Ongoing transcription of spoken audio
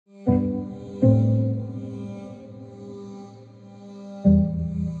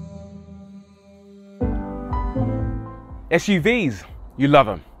SUVs, you love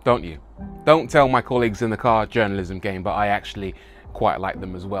them, don't you? Don't tell my colleagues in the car journalism game, but I actually quite like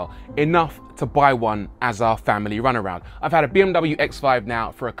them as well. Enough to buy one as our family runaround. I've had a BMW X5 now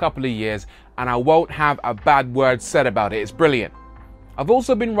for a couple of years and I won't have a bad word said about it. It's brilliant. I've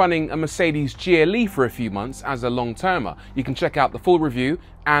also been running a Mercedes GLE for a few months as a long-termer. You can check out the full review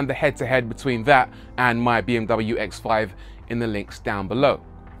and the head-to-head between that and my BMW X5 in the links down below.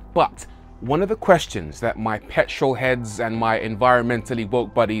 But one of the questions that my petrol heads and my environmentally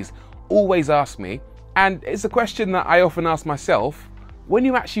woke buddies always ask me, and it's a question that I often ask myself, when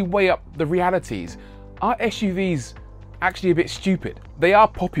you actually weigh up the realities, are SUVs actually a bit stupid? They are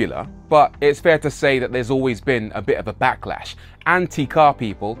popular, but it's fair to say that there's always been a bit of a backlash. Anti-car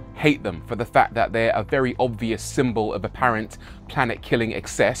people hate them for the fact that they're a very obvious symbol of apparent planet-killing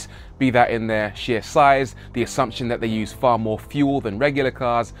excess, be that in their sheer size, the assumption that they use far more fuel than regular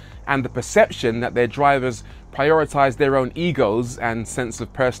cars, and the perception that their drivers prioritize their own egos and sense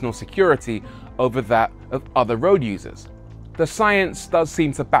of personal security over that of other road users. The science does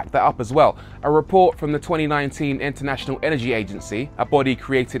seem to back that up as well. A report from the 2019 International Energy Agency, a body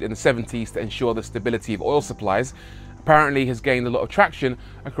created in the 70s to ensure the stability of oil supplies, apparently has gained a lot of traction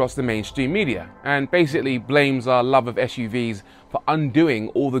across the mainstream media and basically blames our love of SUVs for undoing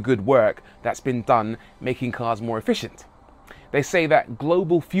all the good work that's been done making cars more efficient. They say that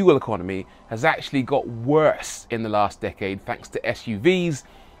global fuel economy has actually got worse in the last decade thanks to SUVs,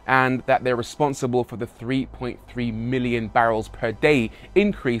 and that they're responsible for the 3.3 million barrels per day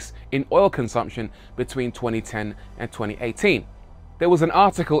increase in oil consumption between 2010 and 2018. There was an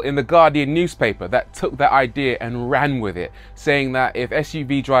article in the Guardian newspaper that took that idea and ran with it, saying that if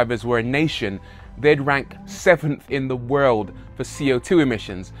SUV drivers were a nation, they'd rank 7th in the world for CO2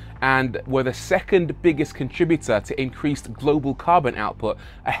 emissions and were the second biggest contributor to increased global carbon output,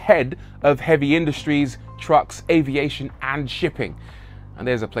 ahead of heavy industries, trucks, aviation and shipping. And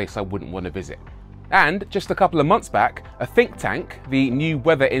there's a place I wouldn't want to visit. And just a couple of months back, a think tank, the New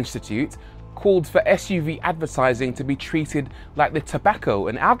Weather Institute, called for SUV advertising to be treated like the tobacco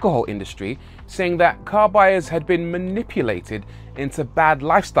and alcohol industry, saying that car buyers had been manipulated into bad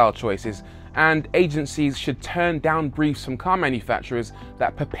lifestyle choices and agencies should turn down briefs from car manufacturers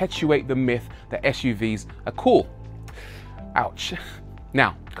that perpetuate the myth that SUVs are cool. Ouch.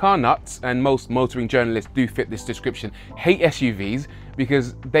 Now, car nuts, and most motoring journalists do fit this description, hate SUVs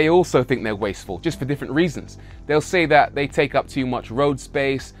because they also think they're wasteful, just for different reasons. They'll say that they take up too much road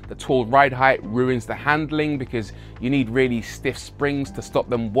space, the tall ride height ruins the handling because you need really stiff springs to stop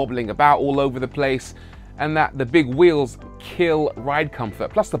them wobbling about all over the place, and that the big wheels kill ride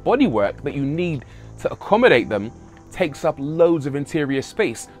comfort, plus the bodywork that you need to accommodate them takes up loads of interior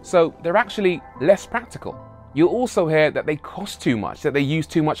space, so they're actually less practical. You'll also hear that they cost too much, that they use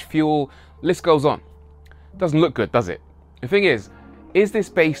too much fuel, list goes on. Doesn't look good, does it? The thing is this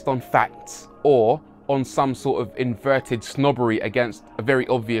based on facts or on some sort of inverted snobbery against a very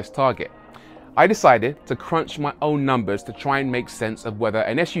obvious target? I decided to crunch my own numbers to try and make sense of whether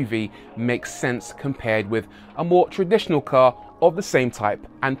an SUV makes sense compared with a more traditional car of the same type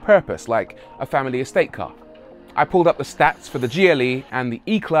and purpose, like a family estate car. I pulled up the stats for the GLE and the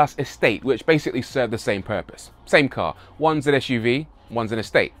E-Class Estate, which basically serve the same purpose. Same car, one's an SUV, one's an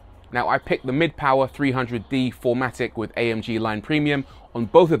estate. Now I picked the mid-power 300D 4MATIC with AMG Line Premium on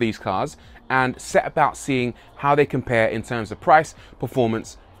both of these cars and set about seeing how they compare in terms of price,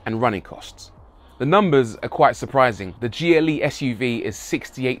 performance and running costs. The numbers are quite surprising. The GLE SUV is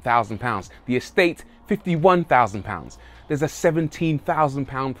 £68,000, the estate £51,000. There's a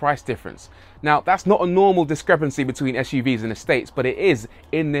 £17,000 price difference. Now that's not a normal discrepancy between SUVs and estates, but it is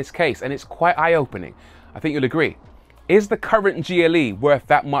in this case, and it's quite eye-opening. I think you'll agree. Is the current GLE worth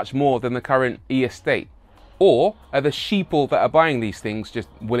that much more than the current E-Estate? Or are the sheeple that are buying these things just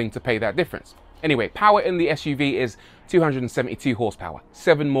willing to pay that difference? Anyway, power in the SUV is 272 horsepower,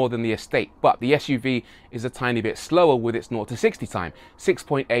 7 more than the estate, but the SUV is a tiny bit slower with its 0 to 60 time,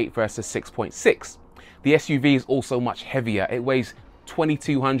 6.8 versus 6.6. The SUV is also much heavier. It weighs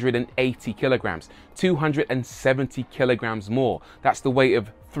 2,280 kilograms, 270 kilograms more. That's the weight of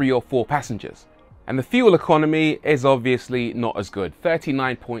 3 or 4 passengers. And the fuel economy is obviously not as good.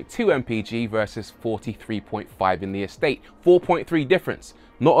 39.2 mpg versus 43.5 in the estate. 4.3 difference.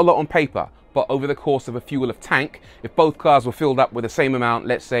 Not a lot on paper, but over the course of a fuel of tank, if both cars were filled up with the same amount,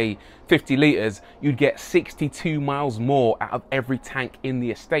 let's say 50 litres, you'd get 62 miles more out of every tank in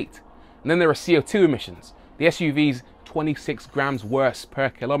the estate. And then there are CO2 emissions. The SUV's 26 grams worse per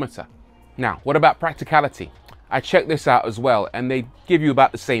kilometre. Now, what about practicality? I checked this out as well, and they give you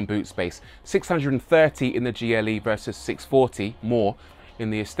about the same boot space. 630 in the GLE versus 640 more in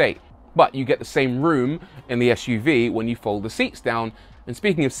the estate. But you get the same room in the SUV when you fold the seats down. And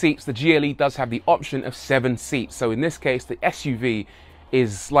speaking of seats, the GLE does have the option of 7 seats. So in this case, the SUV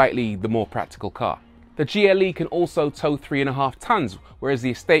is slightly the more practical car. The GLE can also tow 3.5 tons, whereas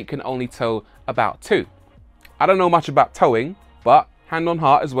the Estate can only tow about 2. I don't know much about towing, but hand on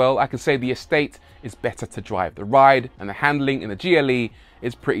heart as well, I can say the Estate is better to drive. The ride and the handling in the GLE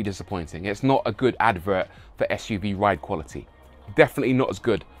is pretty disappointing. It's not a good advert for SUV ride quality. Definitely not as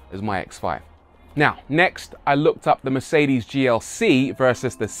good as my X5. Now, next, I looked up the Mercedes GLC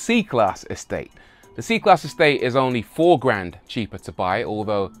versus the C-Class Estate. The C-Class Estate is only 4 grand cheaper to buy,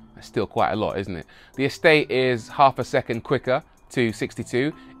 although that's still quite a lot, isn't it? The Estate is half a second quicker to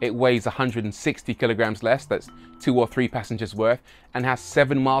 62. It weighs 160 kilograms less, that's 2 or 3 passengers worth, and has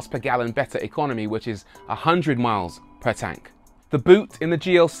 7 miles per gallon better economy, which is 100 miles per tank. The boot in the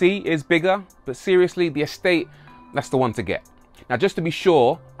GLC is bigger, but seriously, the Estate, that's the one to get. Now, just to be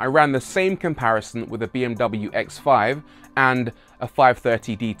sure, I ran the same comparison with a BMW X5 and a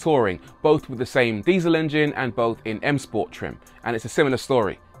 530D Touring, both with the same diesel engine and both in M Sport trim. And it's a similar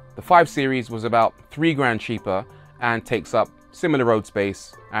story. The 5 Series was about 3 grand cheaper and takes up similar road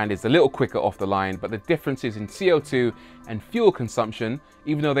space and is a little quicker off the line, but the differences in CO2 and fuel consumption,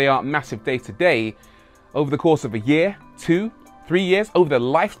 even though they aren't massive day to day, over the course of a year, 2, 3 years, over the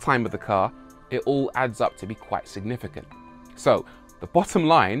lifetime of the car, it all adds up to be quite significant. So the bottom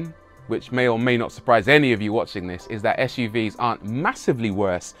line, which may or may not surprise any of you watching this, is that SUVs aren't massively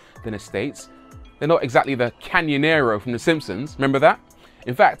worse than Estates. They're not exactly the Canyonero from The Simpsons, remember that?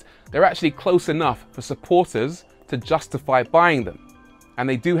 In fact, they're actually close enough for supporters to justify buying them. And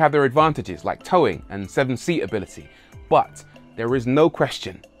they do have their advantages like towing and 7-seat ability. But there is no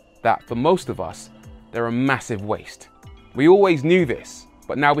question that for most of us, they're a massive waste. We always knew this,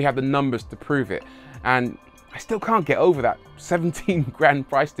 but now we have the numbers to prove it. And I still can't get over that 17 grand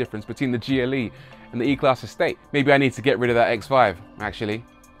price difference between the GLE and the E-Class Estate. Maybe I need to get rid of that X5, actually.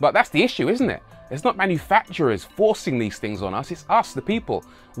 But that's the issue, isn't it? It's not manufacturers forcing these things on us, it's us, the people.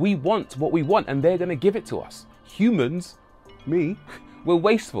 We want what we want and they're gonna give it to us. Humans, me, we're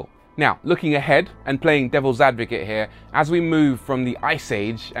wasteful. Now, looking ahead and playing devil's advocate here, as we move from the Ice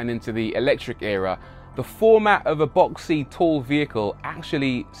Age and into the electric era, the format of a boxy, tall vehicle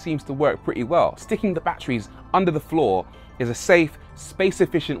actually seems to work pretty well. Sticking the batteries under the floor is a safe,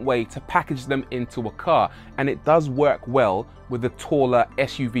 space-efficient way to package them into a car, and it does work well with the taller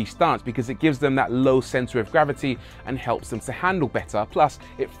SUV stance because it gives them that low center of gravity and helps them to handle better, plus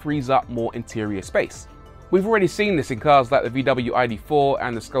it frees up more interior space. We've already seen this in cars like the VW ID.4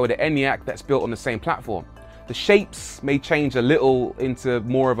 and the Skoda Enyaq that's built on the same platform. The shapes may change a little into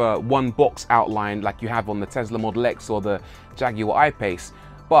more of a one-box outline like you have on the Tesla Model X or the Jaguar I-Pace,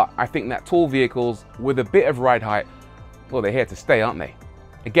 but I think that tall vehicles with a bit of ride height, well, they're here to stay, aren't they?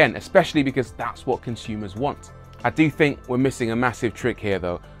 Again, especially because that's what consumers want. I do think we're missing a massive trick here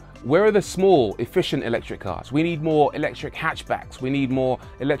though. Where are the small, efficient electric cars? We need more electric hatchbacks, we need more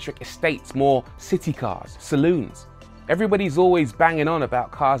electric estates, more city cars, saloons. Everybody's always banging on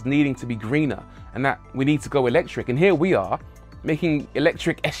about cars needing to be greener and that we need to go electric. And here we are making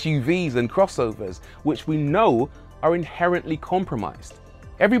electric SUVs and crossovers, which we know are inherently compromised.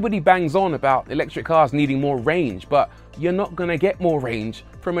 Everybody bangs on about electric cars needing more range, but you're not gonna get more range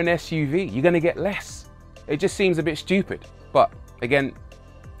from an SUV. You're gonna get less. It just seems a bit stupid. But again,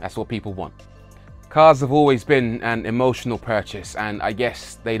 that's what people want. Cars have always been an emotional purchase, and I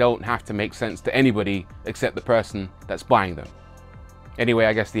guess they don't have to make sense to anybody except the person that's buying them. Anyway,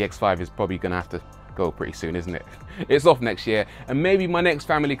 I guess the X5 is probably gonna have to go pretty soon, isn't it? It's off next year, and maybe my next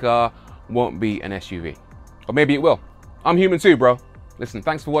family car won't be an SUV. Or maybe it will. I'm human too, bro. Listen,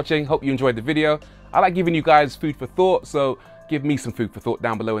 thanks for watching. Hope you enjoyed the video. I like giving you guys food for thought, so give me some food for thought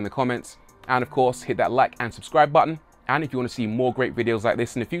down below in the comments. And of course, hit that like and subscribe button. And if you want to see more great videos like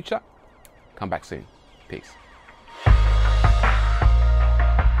this in the future, come back soon. Peace.